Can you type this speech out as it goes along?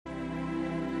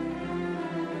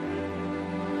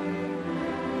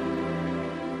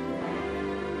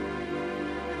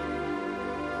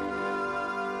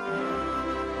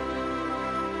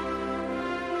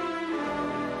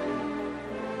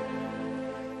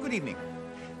Good evening.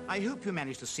 I hope you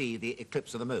managed to see the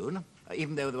eclipse of the moon,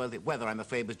 even though the weather, I'm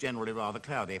afraid, was generally rather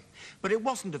cloudy. But it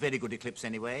wasn't a very good eclipse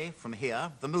anyway. From here,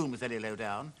 the moon was very low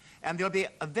down, and there'll be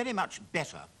a very much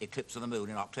better eclipse of the moon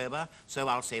in October, so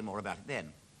I'll say more about it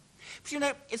then. But you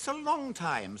know, it's a long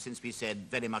time since we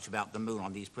said very much about the moon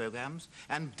on these programs,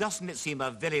 and doesn't it seem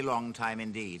a very long time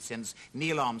indeed since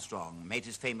Neil Armstrong made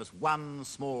his famous one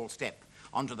small step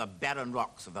onto the barren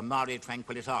rocks of the Mare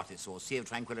Tranquillitatis, or Sea of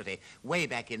Tranquility, way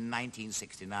back in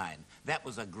 1969. That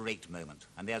was a great moment,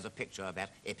 and there's a picture of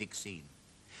that epic scene.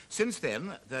 Since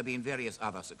then, there have been various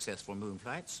other successful moon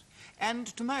flights, and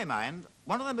to my mind,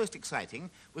 one of the most exciting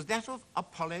was that of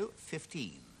Apollo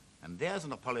 15. And there's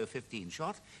an Apollo 15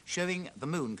 shot showing the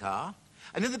moon car,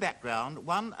 and in the background,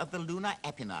 one of the lunar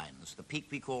Apennines, the peak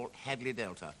we call Hadley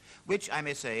Delta, which, I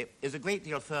may say, is a great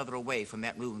deal further away from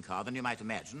that moon car than you might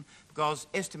imagine, because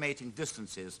estimating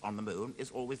distances on the moon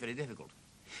is always very difficult.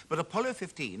 But Apollo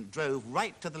 15 drove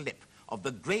right to the lip of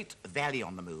the great valley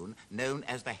on the moon known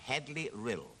as the Hadley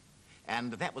Rill.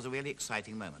 And that was a really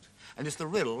exciting moment. And it's the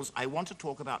Rilles I want to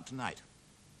talk about tonight.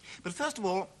 But first of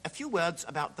all, a few words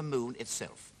about the moon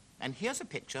itself. And here's a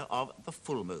picture of the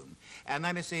full moon. And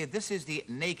I may say this is the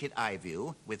naked eye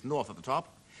view with north at the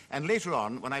top. And later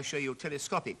on, when I show you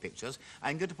telescopic pictures,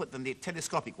 I'm going to put them the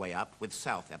telescopic way up with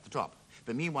south at the top.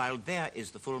 But meanwhile, there is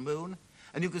the full moon.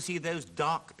 And you can see those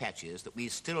dark patches that we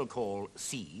still call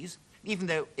seas, even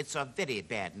though it's a very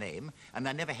bad name, and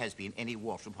there never has been any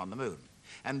water upon the moon.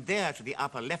 And there, to the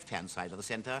upper left-hand side of the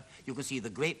center, you can see the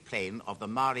great plain of the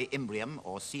Mare Imbrium,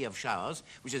 or Sea of Showers,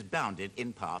 which is bounded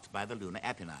in part by the lunar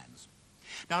Apennines.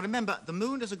 Now remember, the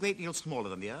moon is a great deal smaller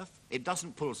than the Earth. It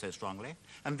doesn't pull so strongly,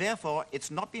 and therefore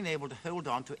it's not been able to hold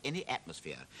on to any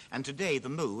atmosphere. And today the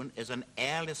moon is an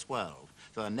airless world.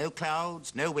 There are no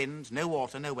clouds, no wind, no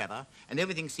water, no weather, and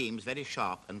everything seems very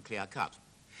sharp and clear-cut.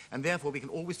 And therefore we can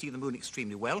always see the moon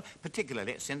extremely well,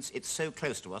 particularly since it's so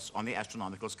close to us on the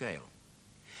astronomical scale.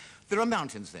 There are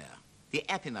mountains there. The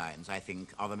Apennines, I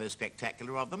think, are the most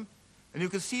spectacular of them. And you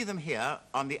can see them here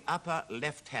on the upper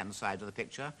left-hand side of the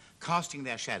picture, casting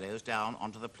their shadows down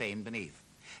onto the plain beneath.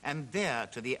 And there,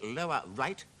 to the lower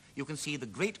right, you can see the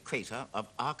great crater of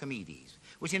Archimedes,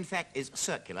 which in fact is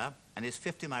circular and is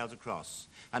 50 miles across.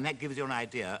 And that gives you an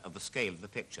idea of the scale of the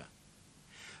picture.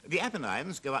 The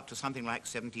Apennines go up to something like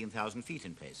 17,000 feet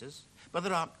in places, but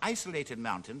there are isolated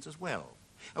mountains as well.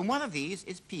 And one of these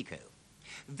is Pico.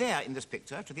 There in this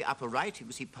picture, to the upper right, you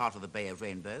can see part of the Bay of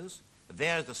Rainbows.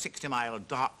 There's the 60-mile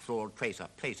dark-floored crater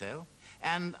Plato.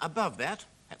 And above that,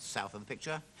 that's south of the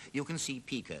picture, you can see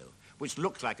Pico, which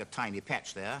looks like a tiny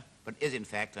patch there, but is in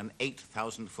fact an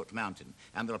 8,000-foot mountain.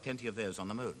 And there are plenty of those on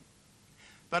the moon.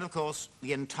 But of course,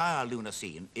 the entire lunar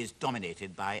scene is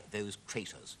dominated by those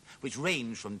craters, which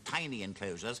range from tiny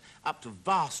enclosures up to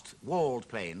vast walled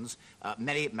plains,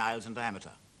 many miles in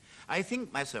diameter. I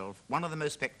think myself one of the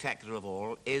most spectacular of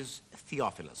all is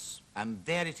Theophilus. And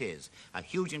there it is, a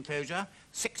huge enclosure,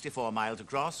 64 miles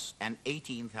across and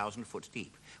 18,000 foot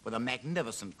deep, with a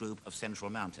magnificent group of central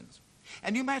mountains.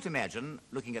 And you might imagine,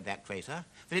 looking at that crater,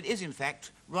 that it is in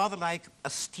fact rather like a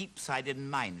steep-sided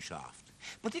mine shaft.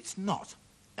 But it's not.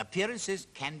 Appearances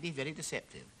can be very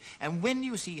deceptive. And when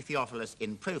you see Theophilus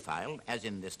in profile, as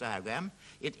in this diagram,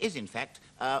 it is in fact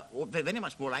very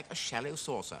much more like a shallow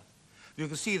saucer. You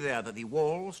can see there that the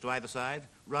walls to either side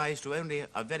rise to only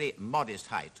a very modest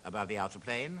height above the outer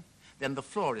plane. Then the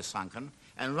floor is sunken,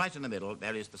 and right in the middle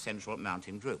there is the central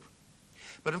mountain group.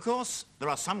 But of course, there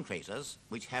are some craters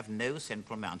which have no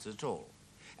central mountains at all.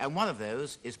 And one of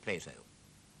those is Plato.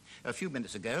 A few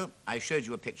minutes ago, I showed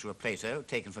you a picture of Plato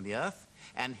taken from the Earth,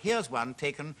 and here's one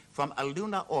taken from a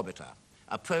lunar orbiter,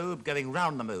 a probe going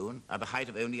round the moon at a height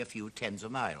of only a few tens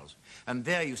of miles. And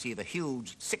there you see the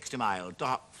huge 60-mile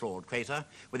dark-floored crater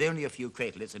with only a few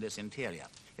craterlets in its interior.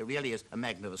 It really is a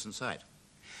magnificent sight.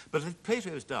 But if Plato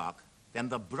is dark, then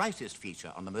the brightest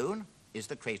feature on the moon is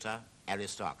the crater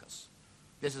Aristarchus.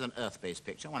 This is an Earth-based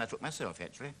picture, one I took myself,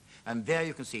 actually. And there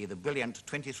you can see the brilliant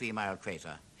 23-mile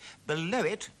crater. Below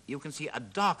it, you can see a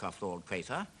darker-floored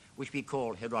crater, which we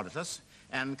call Herodotus.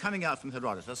 And coming out from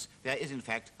Herodotus, there is, in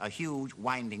fact, a huge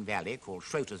winding valley called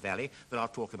Schroter's Valley that I'll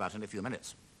talk about in a few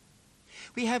minutes.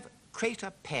 We have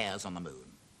crater pairs on the moon.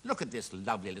 Look at this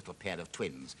lovely little pair of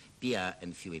twins, Bia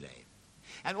and Fuile.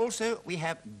 And also, we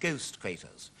have ghost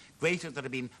craters, craters that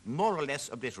have been more or less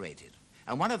obliterated.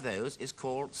 And one of those is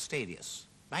called Stadius.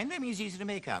 By no means easy to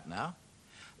make out now.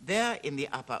 There in the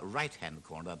upper right-hand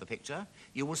corner of the picture,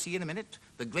 you will see in a minute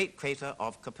the great crater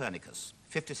of Copernicus,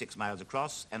 56 miles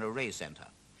across and a ray center.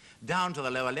 Down to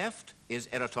the lower left is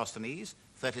Eratosthenes,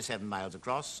 37 miles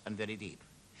across and very deep.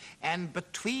 And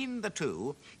between the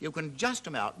two, you can just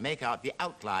about make out the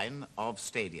outline of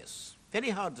Stadius. Very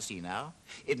hard to see now.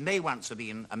 It may once have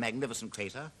been a magnificent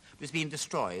crater, but it's been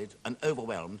destroyed and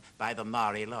overwhelmed by the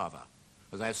Mare lava.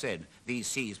 As I've said, these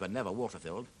seas were never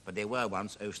water-filled, but they were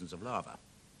once oceans of lava.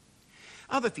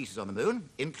 Other features on the moon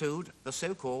include the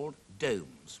so-called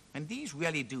domes, and these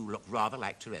really do look rather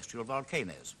like terrestrial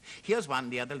volcanoes. Here's one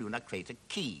near the lunar crater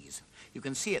Keys. You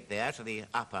can see it there to the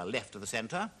upper left of the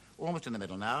center, almost in the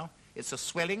middle now. It's a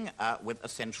swelling with a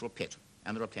central pit,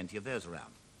 and there are plenty of those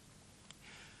around.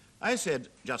 I said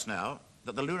just now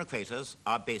that the lunar craters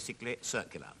are basically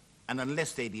circular, and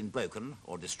unless they've been broken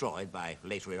or destroyed by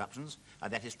later eruptions,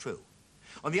 that is true.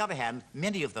 On the other hand,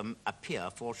 many of them appear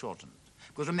foreshortened,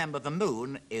 because remember, the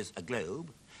moon is a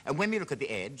globe, and when we look at the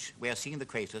edge, we are seeing the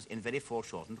craters in a very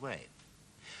foreshortened way.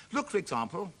 Look, for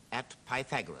example, at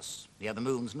Pythagoras, near the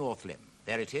moon's north limb.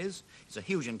 There it is. It's a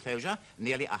huge enclosure,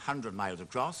 nearly 100 miles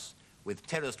across, with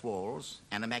terraced walls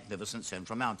and a magnificent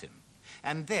central mountain.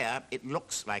 And there it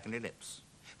looks like an ellipse.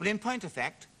 But in point of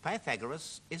fact,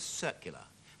 Pythagoras is circular,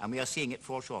 and we are seeing it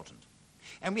foreshortened.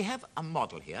 And we have a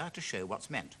model here to show what's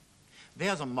meant.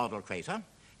 There's a model crater,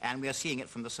 and we are seeing it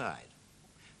from the side.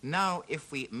 Now,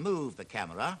 if we move the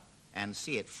camera and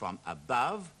see it from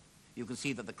above, you can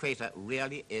see that the crater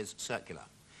really is circular.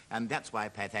 And that's why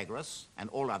Pythagoras and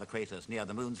all other craters near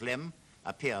the moon's limb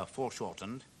appear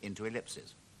foreshortened into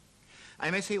ellipses. I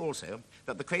may say also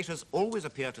that the craters always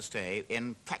appear to stay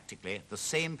in practically the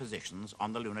same positions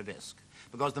on the lunar disk,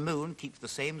 because the moon keeps the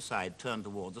same side turned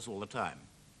towards us all the time.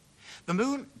 The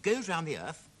moon goes round the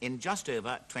Earth in just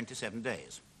over 27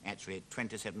 days, actually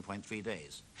 27.3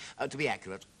 days. To be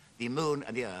accurate, the moon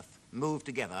and the Earth move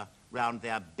together round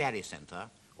their barycenter,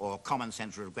 or common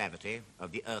center of gravity,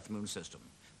 of the Earth-Moon system.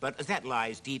 But as that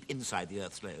lies deep inside the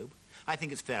Earth's globe, I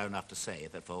think it's fair enough to say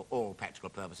that for all practical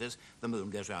purposes, the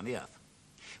moon goes round the Earth.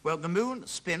 Well, the moon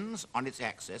spins on its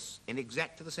axis in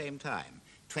exactly the same time,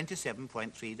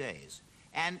 27.3 days.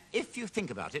 And if you think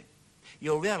about it,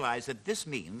 you'll realize that this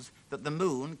means that the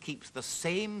moon keeps the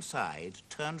same side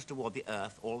turned toward the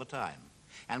Earth all the time.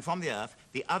 And from the Earth,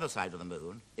 the other side of the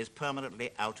moon is permanently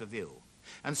out of view.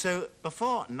 And so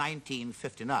before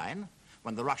 1959,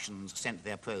 when the Russians sent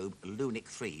their probe Lunik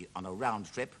 3 on a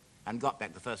round trip and got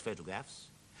back the first photographs,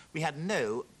 we had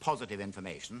no positive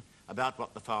information about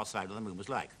what the far side of the moon was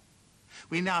like.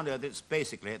 We now know that it's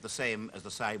basically the same as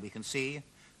the side we can see: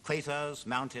 craters,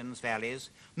 mountains, valleys,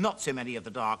 not so many of the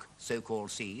dark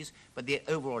so-called seas, but the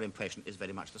overall impression is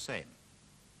very much the same.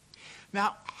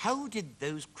 Now, how did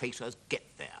those craters get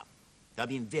there? There have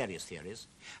been various theories,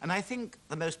 and I think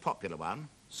the most popular one,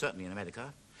 certainly in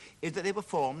America, is that they were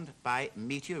formed by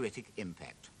meteoritic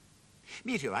impact.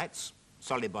 Meteorites,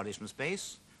 solid bodies from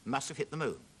space, must have hit the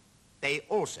moon. They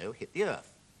also hit the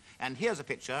Earth. And here's a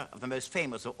picture of the most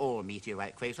famous of all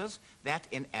meteorite craters, that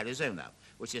in Arizona,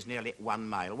 which is nearly 1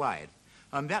 mile wide.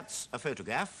 And that's a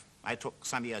photograph I took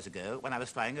some years ago when I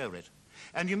was flying over it.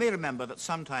 And you may remember that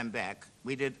some time back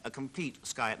we did a complete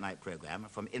sky at night program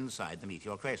from inside the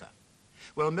meteor crater.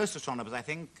 Well, most astronomers, I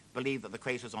think, believe that the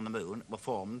craters on the moon were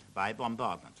formed by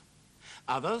bombardment.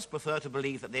 Others prefer to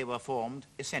believe that they were formed,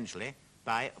 essentially,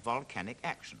 by volcanic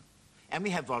action. And we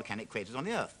have volcanic craters on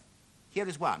the Earth. Here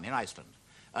is one in Iceland.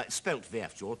 It's spelt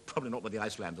Verfjord, probably not what the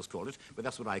Icelanders call it, but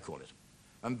that's what I call it.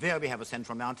 And there we have a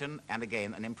central mountain, and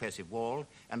again an impressive wall,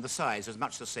 and the size is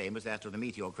much the same as that of the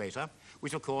meteor crater,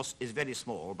 which of course is very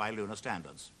small by lunar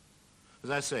standards. As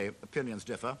I say, opinions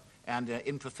differ, and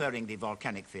in preferring the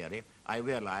volcanic theory, I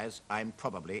realize I'm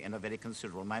probably in a very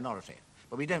considerable minority.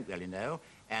 But we don't really know,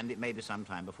 and it may be some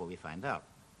time before we find out.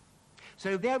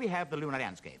 So there we have the lunar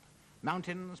landscape: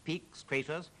 mountains, peaks,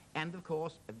 craters, and of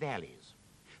course valleys.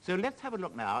 So let's have a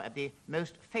look now at the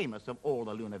most famous of all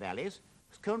the lunar valleys.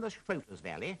 It's called the Schroter's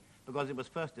Valley because it was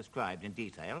first described in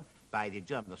detail by the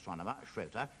German astronomer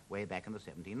Schroter way back in the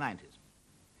 1790s.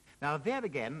 Now there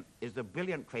again is the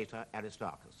brilliant crater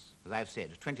Aristarchus, as I've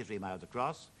said, 23 miles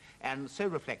across, and so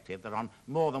reflective that on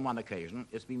more than one occasion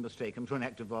it's been mistaken for an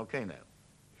active volcano.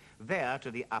 There to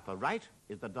the upper right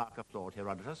is the darker floored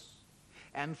Herodotus,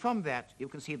 and from that you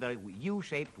can see the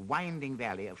U-shaped winding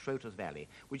valley of Schroter's Valley,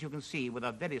 which you can see with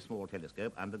a very small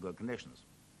telescope under good conditions.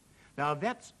 Now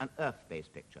that's an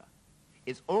Earth-based picture.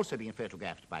 It's also been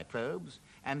photographed by probes,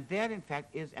 and there in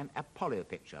fact is an Apollo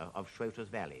picture of Schroter's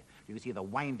Valley. You can see the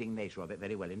winding nature of it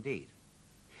very well indeed.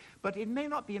 But it may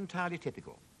not be entirely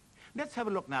typical. Let's have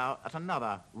a look now at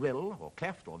another rill, or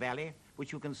cleft, or valley,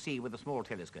 which you can see with a small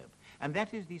telescope, and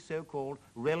that is the so-called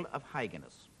Rill of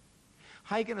Highness.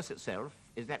 Highness itself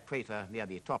is that crater near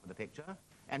the top of the picture,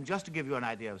 and just to give you an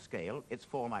idea of scale, it's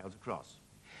 4 miles across.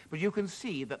 But you can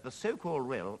see that the so-called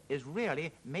rill is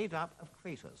really made up of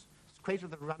craters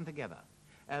that run together.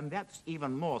 And that's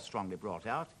even more strongly brought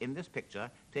out in this picture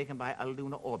taken by a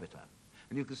lunar orbiter.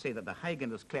 And you can see that the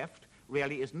Highness cleft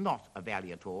really is not a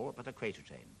valley at all, but a crater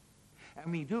chain.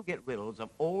 And we do get rills of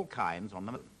all kinds on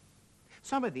the moon.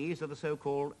 Some of these are the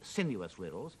so-called sinuous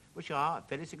rills, which are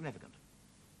very significant.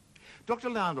 Dr.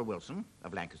 Lionel Wilson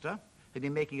of Lancaster has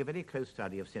been making a very close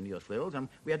study of sinuous rills, and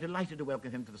we are delighted to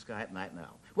welcome him to the Sky at Night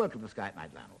now. Welcome to the Sky at Night,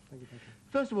 Lionel. Thank you, Patrick.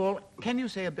 First of all, can you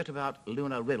say a bit about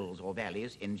lunar rills or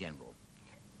valleys in general?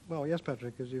 Well, yes,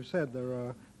 Patrick, as you've said, there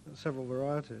are several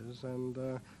varieties, and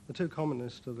the two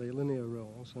commonest are the linear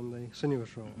rills and the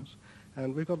sinuous rills.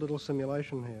 And we've got a little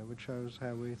simulation here which shows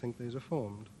how we think these are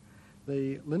formed.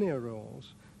 The linear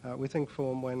rills we think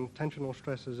form when tensional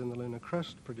stresses in the lunar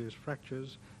crust produce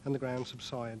fractures and the ground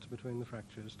subsides between the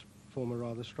fractures to form a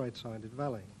rather straight-sided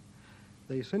valley.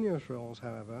 The sinuous rills,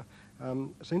 however,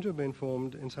 seem to have been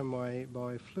formed in some way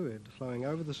by fluid flowing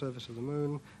over the surface of the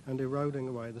moon and eroding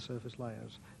away the surface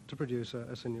layers to produce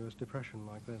a sinuous depression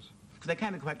like this. Because they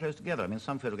can be quite close together. I mean,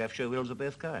 some photographs show rills of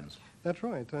both kinds. That's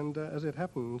right, and as it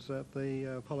happens, at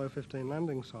the Apollo 15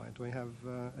 landing site, we have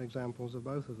examples of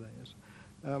both of these.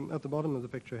 At the bottom of the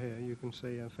picture here, you can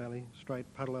see a fairly straight,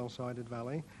 parallel-sided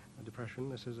valley, a depression.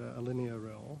 This is a linear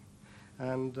rill.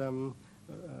 And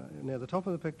near the top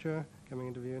of the picture, coming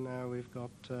into view now, we've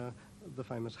got the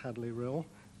famous Hadley Rill,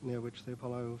 near which the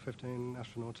Apollo 15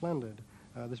 astronauts landed.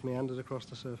 This meanders across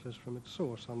the surface from its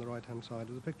source on the right-hand side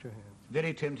of the picture here.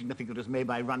 Very tempting to think it was made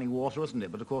by running water, isn't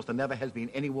it? But of course, there never has been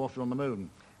any water on the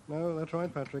moon. No, that's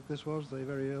right, Patrick. This was the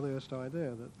very earliest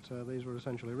idea, that these were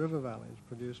essentially river valleys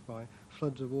produced by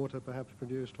floods of water, perhaps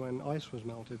produced when ice was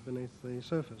melted beneath the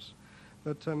surface.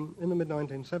 But in the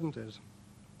mid-1970s,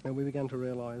 we began to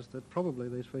realize that probably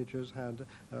these features had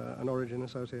an origin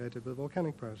associated with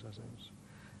volcanic processes.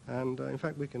 And in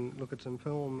fact, we can look at some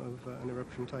film of an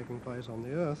eruption taking place on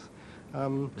the Earth.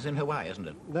 It's in Hawaii, isn't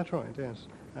it? That's right, yes.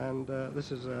 And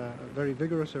this is a very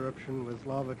vigorous eruption with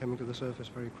lava coming to the surface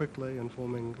very quickly and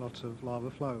forming lots of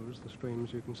lava flows, the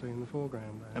streams you can see in the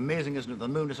foreground there. Amazing, isn't it? The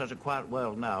moon is such a quiet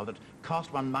world now that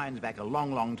cast one minds back a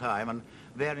long, long time, and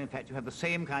there, in fact, you have the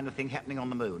same kind of thing happening on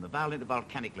the moon, a violent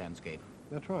volcanic landscape.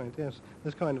 That's right, yes.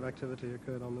 This kind of activity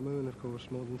occurred on the moon, of course,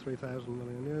 more than 3,000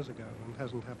 million years ago, and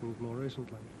hasn't happened more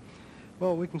recently.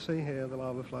 Well, we can see here the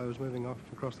lava flows moving off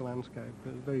across the landscape.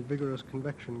 There's very vigorous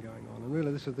convection going on, and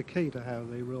really this is the key to how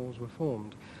the rills were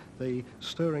formed. The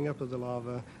stirring up of the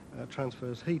lava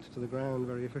transfers heat to the ground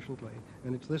very efficiently,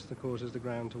 and it's this that causes the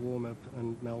ground to warm up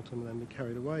and melt and then be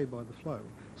carried away by the flow,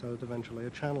 so that eventually a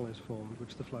channel is formed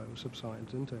which the flow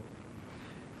subsides into.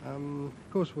 Of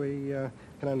course, we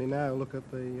can only now look at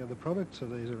the products of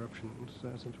these eruptions,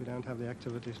 since we don't have the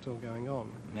activity still going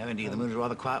on. No, indeed, the moon's a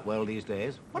rather quiet world these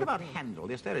days. What about Handel?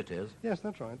 Yes, there it is. Yes,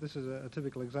 that's right. This is a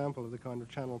typical example of the kind of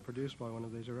channel produced by one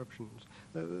of these eruptions.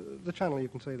 The channel you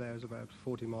can see there is about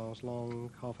 40 miles long,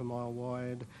 half a mile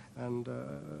wide, and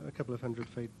a couple of 100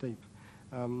 feet deep.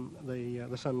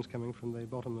 The sun's coming from the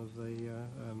bottom of the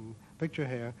picture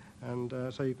here, and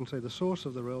so you can see the source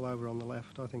of the rill over on the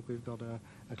left. I think we've got a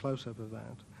close-up of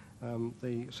that.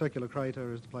 The circular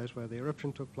crater is the place where the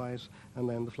eruption took place, and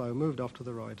then the flow moved off to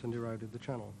the right and eroded the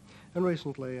channel. And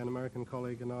recently, an American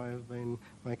colleague and I have been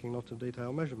making lots of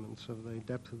detailed measurements of the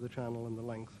depth of the channel and the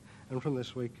length, and from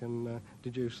this we can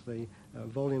deduce the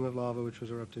volume of lava which was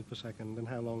erupted per second and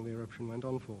how long the eruption went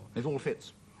on for. It all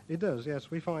fits. It does, yes.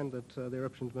 We find that the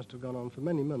eruptions must have gone on for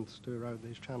many months to erode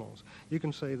these channels. You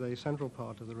can see the central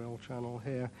part of the rill channel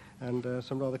here, and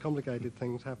some rather complicated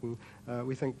things happen.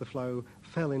 We think the flow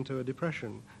fell into a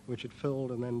depression, which it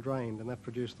filled and then drained, and that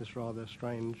produced this rather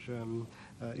strange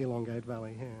elongate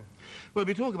valley here. Well,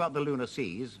 we talk about the lunar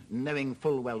seas, knowing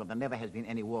full well that there never has been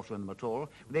any water in them at all.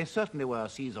 There certainly were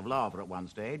seas of lava at one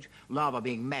stage, lava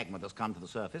being magma that's come to the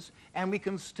surface, and we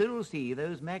can still see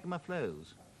those magma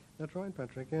flows. That's right,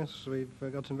 Patrick, yes. We've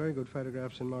got some very good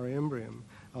photographs in Maury-Imbrium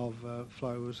of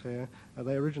flows here.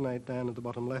 They originate down at the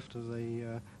bottom left of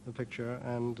the picture,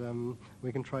 and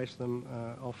we can trace them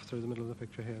off through the middle of the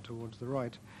picture here towards the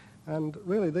right. And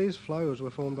really, these flows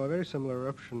were formed by very similar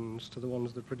eruptions to the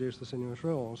ones that produced the sinuous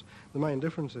rills. The main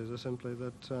differences are simply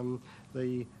that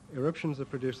the eruptions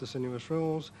that produced the sinuous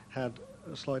rills had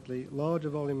a slightly larger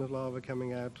volume of lava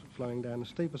coming out, flowing down a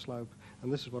steeper slope,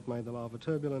 and this is what made the lava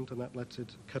turbulent, and that lets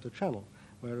it cut a channel,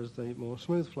 whereas the more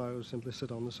smooth flows simply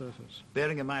sit on the surface.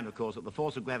 Bearing in mind, of course, that the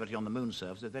force of gravity on the moon's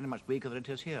surface is very much weaker than it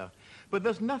is here. But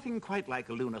there's nothing quite like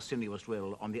a lunar sinuous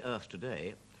rill on the Earth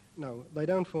today. No, they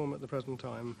don't form at the present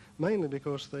time, mainly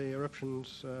because the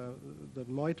eruptions that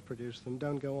might produce them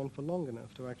don't go on for long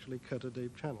enough to actually cut a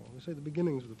deep channel. We see the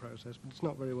beginnings of the process, but it's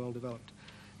not very well developed.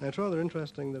 Now, it's rather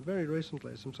interesting that very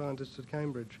recently some scientists at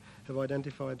Cambridge have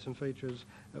identified some features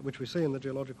which we see in the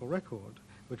geological record,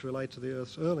 which relate to the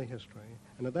Earth's early history.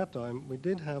 And at that time, we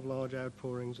did have large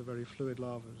outpourings of very fluid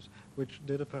lavas, which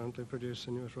did apparently produce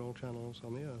sinuous roll channels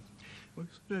on the Earth. We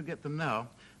still get them now.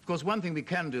 Of course, one thing we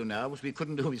can do now, which we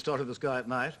couldn't do when we started the sky at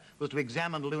night, was to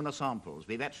examine lunar samples.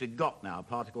 We've actually got now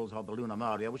particles of the lunar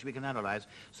maria, which we can analyze.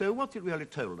 So what's it really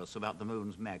told us about the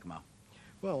moon's magma?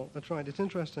 Well, that's right. It's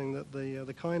interesting that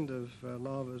the kind of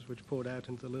lavas which poured out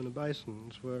into the lunar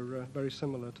basins were very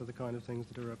similar to the kind of things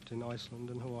that erupt in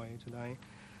Iceland and Hawaii today.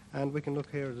 And we can look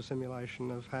here at a simulation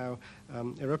of how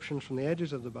eruptions from the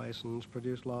edges of the basins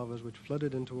produced lavas which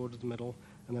flooded in towards the middle,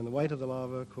 and then the weight of the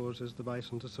lava causes the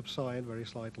basin to subside very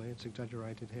slightly. It's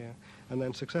exaggerated here. And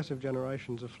then successive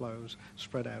generations of flows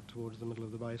spread out towards the middle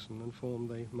of the basin and form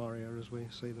the maria as we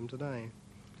see them today.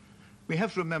 We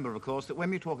have to remember, of course, that when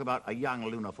we talk about a young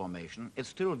lunar formation, it's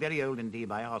still very old indeed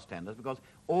by our standards, because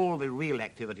all the real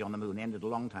activity on the moon ended a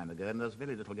long time ago, and there's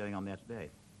very little going on there today.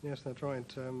 Yes, that's right.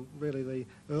 Really, the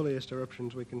earliest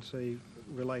eruptions we can see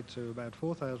relate to about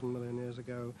 4,000 million years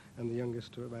ago, and the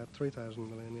youngest to about 3,000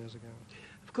 million years ago.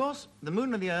 Of course, the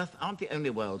moon and the Earth aren't the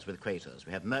only worlds with craters.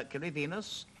 We have Mercury,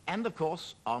 Venus, and, of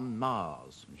course, on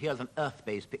Mars. Here's an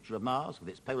Earth-based picture of Mars with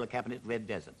its polar cap and its red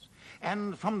deserts.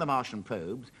 And from the Martian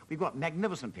probes, we've got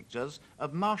magnificent pictures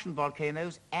of Martian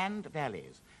volcanoes and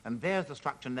valleys. And there's the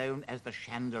structure known as the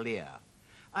chandelier.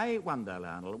 I wonder,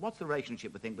 Lionel, what's the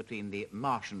relationship, we think, between the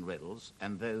Martian riddles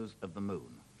and those of the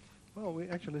moon? Well, we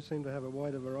actually seem to have a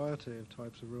wider variety of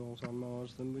types of riddles on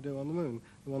Mars than we do on the moon.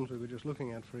 The ones we were just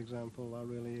looking at, for example, are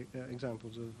really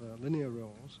examples of linear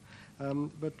riddles.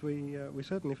 But we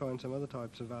certainly find some other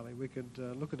types of valley. We could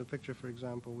look at a picture, for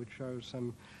example, which shows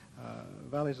some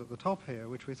valleys at the top here,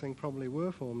 which we think probably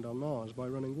were formed on Mars by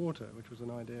running water, which was an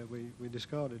idea we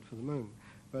discarded for the moon.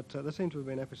 But there seem to have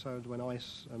been episodes when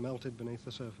ice melted beneath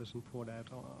the surface and poured out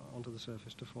onto the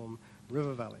surface to form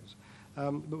river valleys.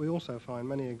 But we also find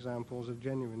many examples of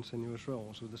genuine sinuous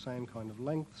rilles with the same kind of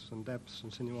lengths and depths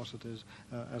and sinuosities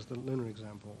as the lunar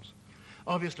examples.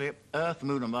 Obviously, Earth,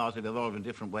 Moon and Mars have evolved in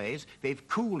different ways. They've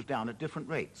cooled down at different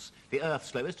rates. The Earth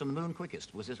slowest and the Moon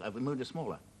quickest. The Moon is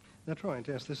smaller. That's right,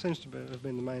 yes. This seems to have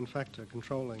been the main factor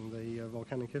controlling the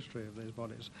volcanic history of these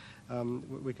bodies.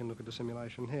 We can look at a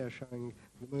simulation here showing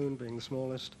the Moon being the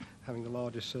smallest, having the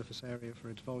largest surface area for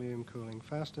its volume, cooling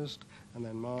fastest, and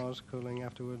then Mars cooling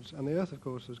afterwards. And the Earth, of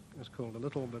course, has cooled a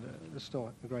little, but there's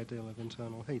still a great deal of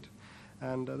internal heat.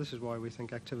 And this is why we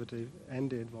think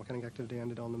volcanic activity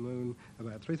ended on the Moon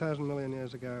about 3,000 million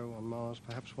years ago, on Mars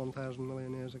perhaps 1,000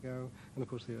 million years ago, and of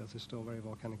course the Earth is still very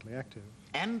volcanically active.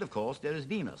 And of course there is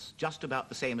Venus, just about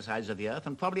the same size as the Earth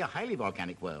and probably a highly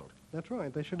volcanic world. That's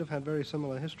right. They should have had very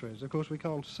similar histories. Of course, we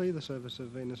can't see the surface of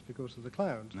Venus because of the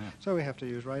clouds, so we have to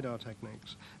use radar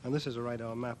techniques. And this is a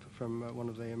radar map from one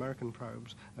of the American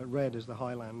probes. Red is the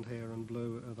highland here and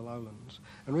blue are the lowlands.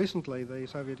 And recently, the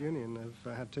Soviet Union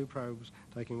have had two probes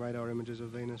taking radar images of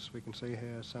Venus. We can see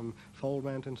here some fold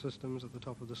mountain systems at the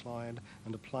top of the slide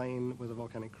and a plain with a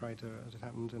volcanic crater, as it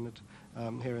happens in it,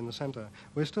 here in the center.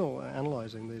 We're still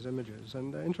analyzing these images,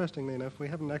 and interestingly enough, we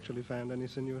haven't actually found any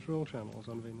sinuous rill channels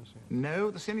on Venus yet. No,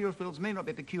 the sinuous rilles may not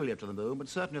be peculiar to the Moon, but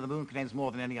certainly the Moon contains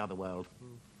more than any other world.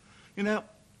 You know,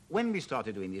 when we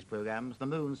started doing these programs, the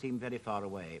Moon seemed very far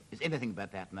away. It's anything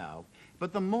but that now.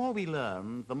 But the more we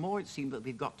learn, the more it seemed that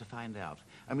we've got to find out.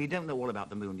 And we don't know all about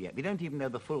the Moon yet. We don't even know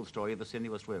the full story of the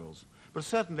sinuous rilles. But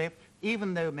certainly,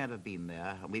 even though men have been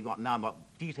there, and we've got now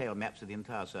detailed maps of the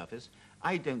entire surface,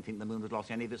 I don't think the Moon has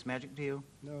lost any of its magic, do you?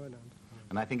 No, I don't.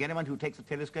 And I think anyone who takes a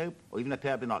telescope, or even a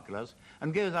pair of binoculars,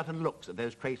 and goes out and looks at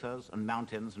those craters and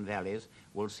mountains and valleys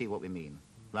will see what we mean.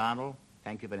 Lionel,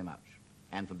 thank you very much.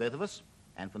 And from both of us,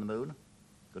 and from the Moon,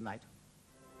 good night.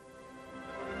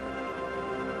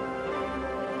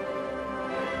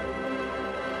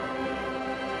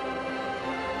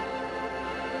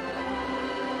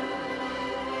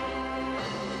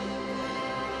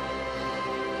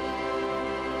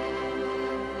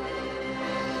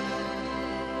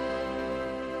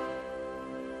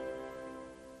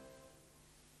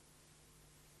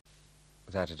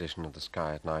 That edition of The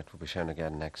Sky at Night will be shown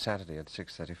again next Saturday at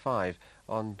 6:35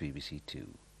 on BBC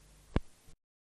Two.